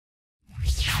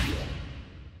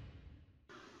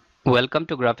Welcome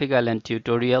to Graphic Island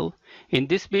tutorial. In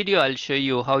this video I'll show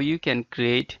you how you can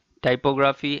create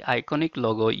typography iconic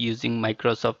logo using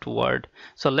Microsoft Word.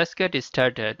 So let's get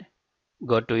started.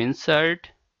 Go to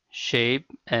Insert, Shape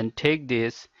and take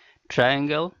this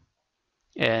triangle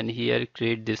and here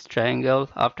create this triangle.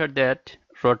 After that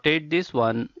rotate this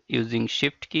one using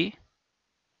Shift key.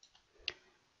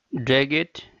 Drag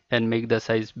it and make the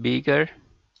size bigger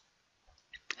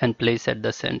and place at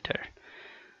the center.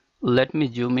 Let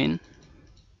me zoom in.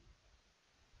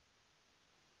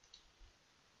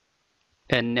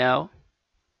 And now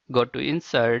go to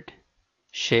Insert,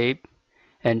 Shape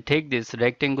and take this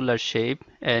rectangular shape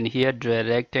and here draw a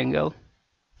rectangle.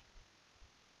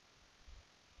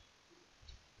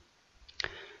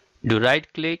 Do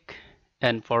right click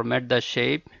and format the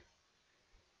shape.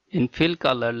 In fill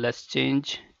color let's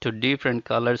change to different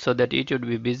color so that it would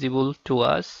be visible to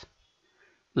us.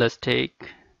 Let's take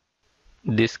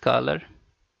this color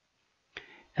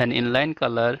and in line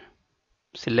color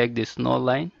select this no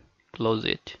line, close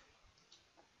it.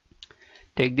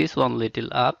 Take this one little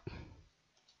up.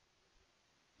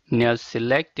 Now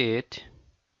select it.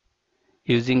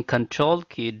 Using Control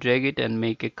key drag it and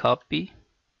make a copy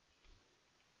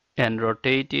and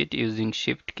rotate it using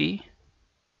Shift key.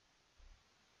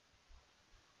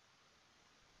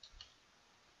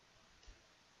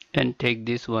 And take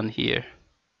this one here.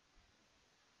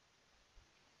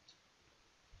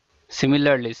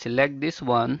 Similarly select this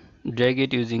one, drag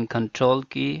it using Control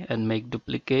key and make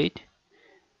duplicate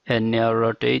and now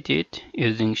rotate it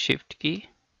using Shift key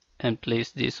and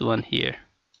place this one here.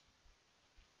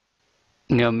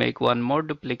 Now make one more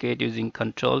duplicate using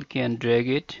Control key and drag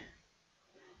it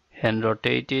and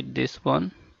rotate it this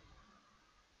one.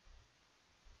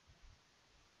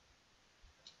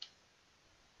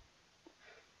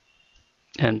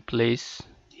 And place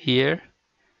here.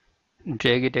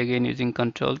 Drag it again using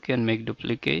Control key and make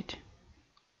duplicate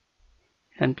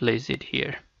and place it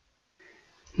here.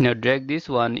 Now drag this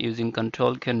one using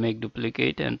Control key and make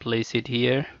duplicate and place it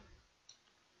here.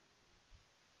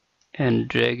 And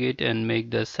drag it and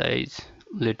make the size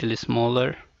little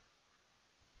smaller.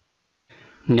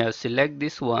 Now select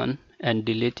this one and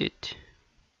delete it.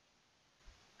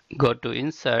 Go to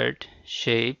Insert,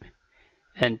 Shape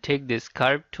and take this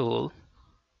curve tool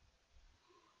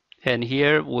and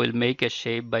here we'll make a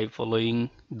shape by following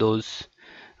those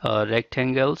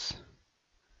rectangles.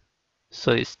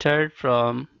 So start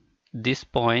from this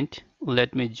point.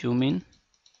 Let me zoom in.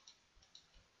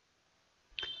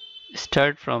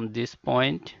 Start from this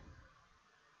point.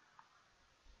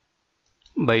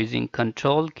 By using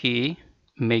Control key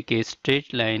make a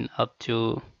straight line up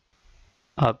to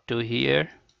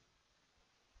here.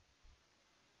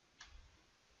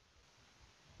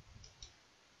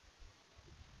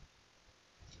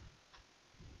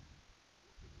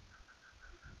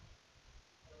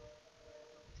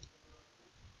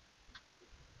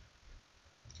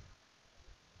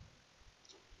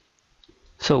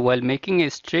 So while making a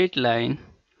straight line,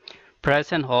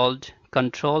 press and hold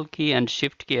Control key and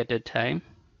Shift key at a time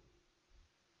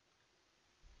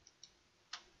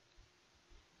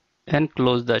and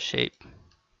close the shape.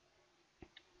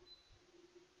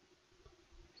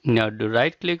 Now do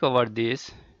right click over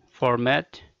this,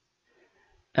 format,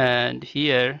 and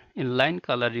here in line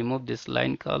color remove this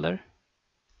line color,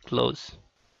 close.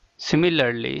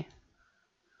 Similarly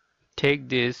take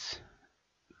this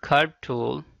curve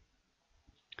tool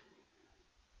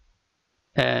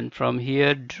and from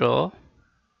here draw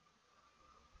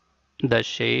the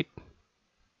shape.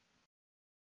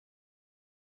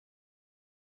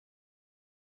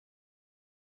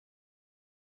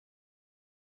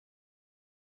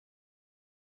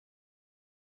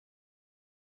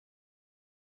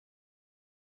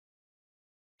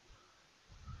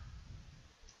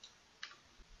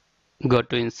 Go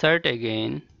to Insert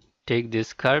again, take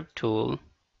this curve tool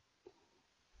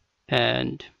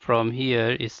and from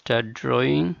here start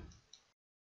drawing.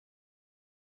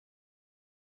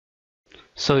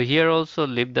 So here also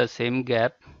leave the same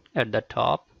gap at the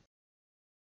top.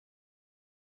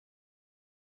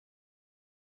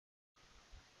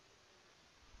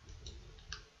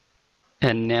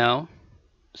 And now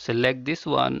select this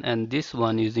one and this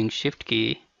one using Shift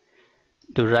key.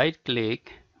 Do right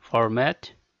click,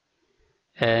 format,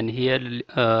 and here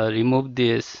remove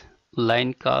this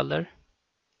line color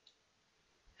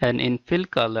and in fill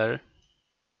color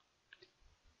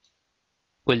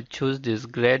we'll choose this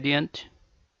gradient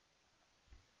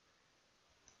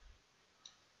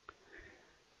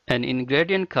and in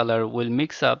gradient color we'll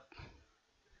mix up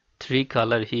three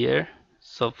color here.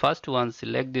 So first one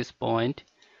select this point,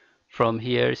 from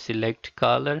here select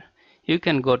color, You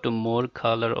can go to more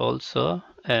color also,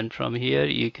 and from here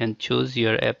you can choose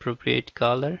your appropriate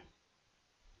color.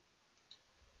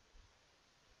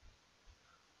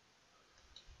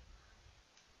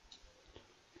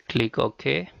 Click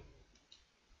OK,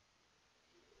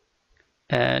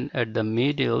 and at the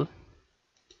middle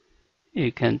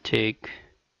you can take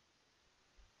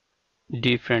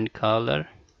different color.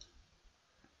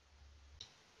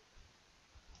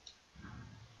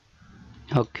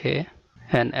 OK,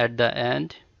 and at the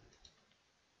end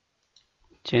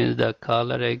change the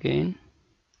color again.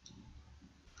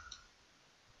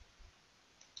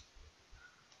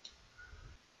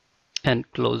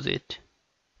 And close it.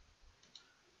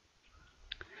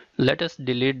 Let us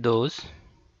delete those.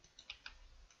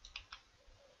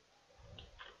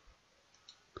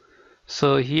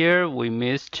 So here we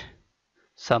missed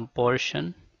some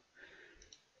portion.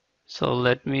 So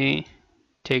let me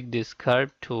take this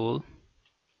curve tool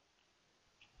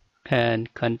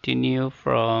and continue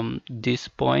from this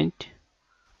point.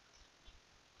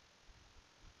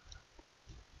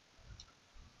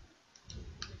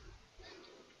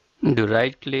 Do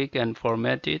right click and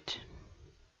format it.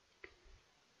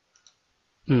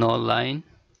 No line.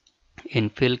 In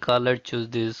fill color, choose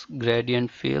this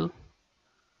gradient fill.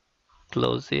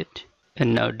 Close it.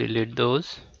 And now delete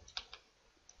those.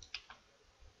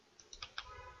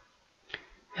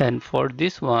 And for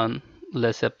this one,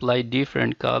 let's apply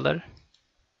different color.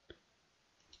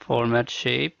 Format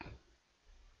shape.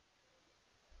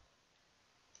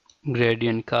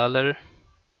 Gradient color.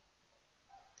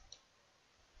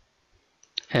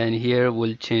 And here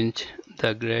we'll change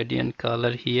the gradient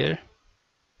color here.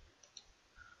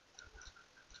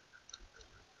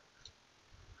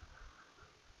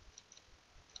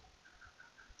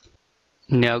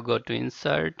 Now go to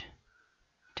insert,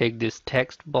 take this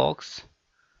text box,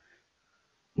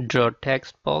 draw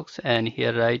text box, and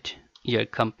here write your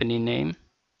company name.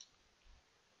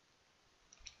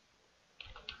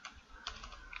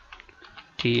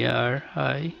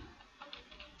 TRI.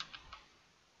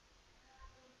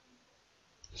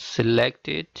 Select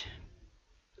it,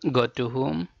 go to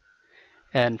home,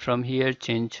 and from here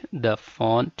change the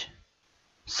font.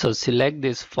 So select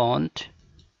this font,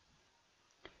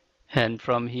 and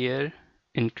from here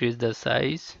increase the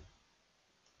size.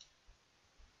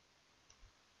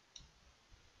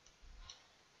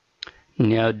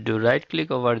 Now do right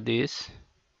click over this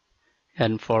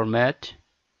and format.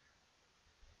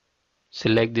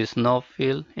 Select this no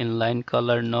fill, inline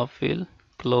color no fill,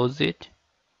 close it.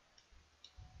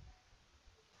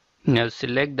 Now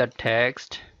select the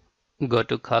text, go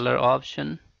to color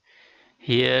option.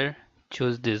 Here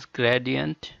choose this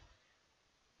gradient,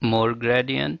 more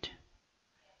gradient,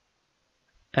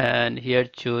 and here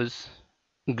choose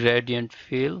gradient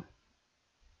fill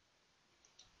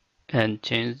and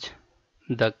change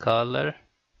the color.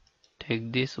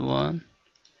 Take this one,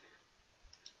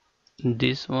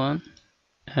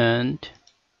 and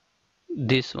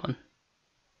this one,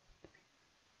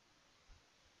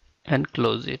 and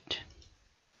close it.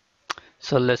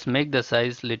 So let's make the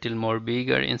size little more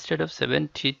bigger. Instead of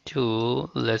 72,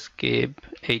 let's keep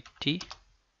 80.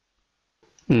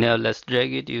 Now let's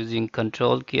drag it using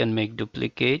Control key and make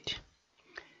duplicate.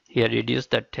 Here reduce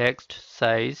the text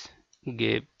size,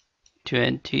 give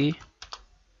 20,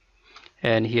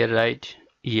 and here write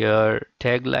your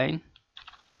tagline.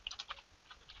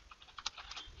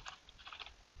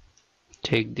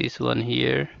 Take this one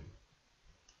here.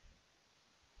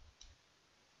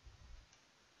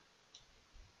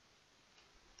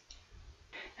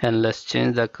 And let's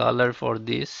change the color for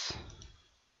this.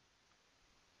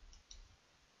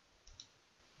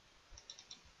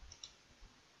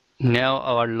 Now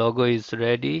our logo is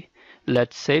ready.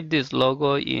 Let's save this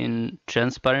logo in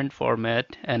transparent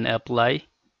format and apply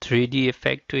 3D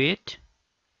effect to it.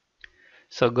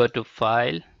 So go to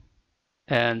File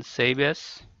and Save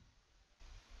As.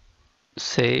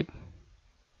 Save.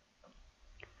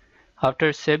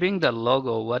 After saving the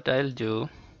logo, what I'll do,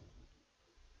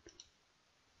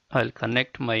 I'll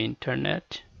connect my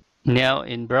internet. Now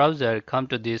in browser, come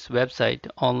to this website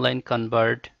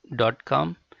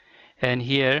onlineconvert.com, and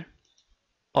here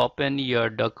open your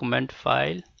document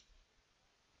file.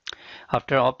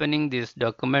 After opening this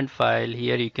document file,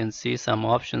 here you can see some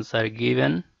options are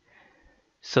given.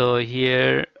 So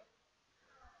here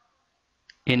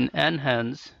in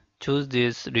Enhance, choose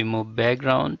this remove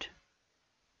background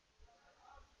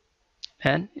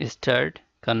and start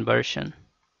conversion.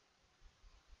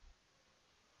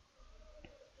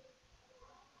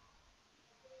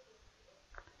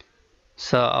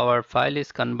 So our file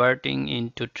is converting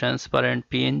into transparent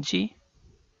PNG.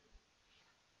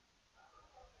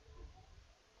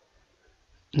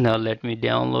 Now let me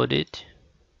download it.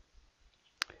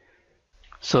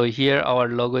 So here our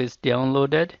logo is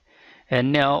downloaded,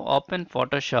 and now open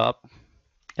Photoshop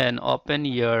and open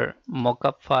your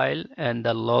mockup file and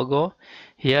the logo.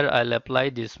 Here I'll apply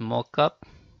this mockup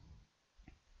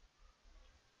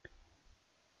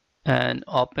and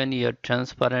open your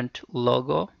transparent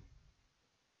logo.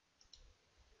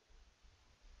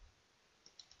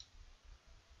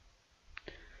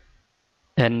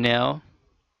 And now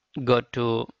go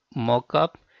to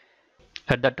mockup.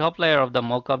 At the top layer of the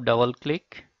mockup, double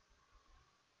click,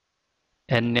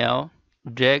 and now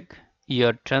drag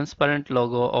your transparent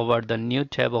logo over the new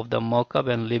tab of the mockup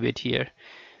and leave it here.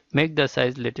 Make the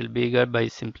size little bigger by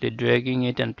simply dragging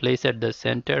it and place at the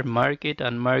center. Mark it,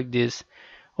 unmark this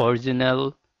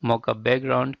original mockup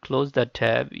background, close the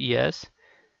tab, yes.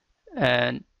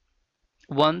 And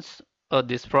once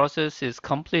this process is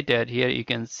completed, here you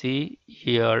can see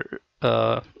your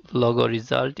logo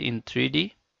result in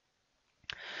 3D.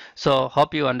 So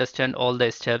hope you understand all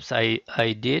the steps I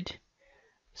did.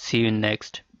 See you in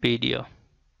next video.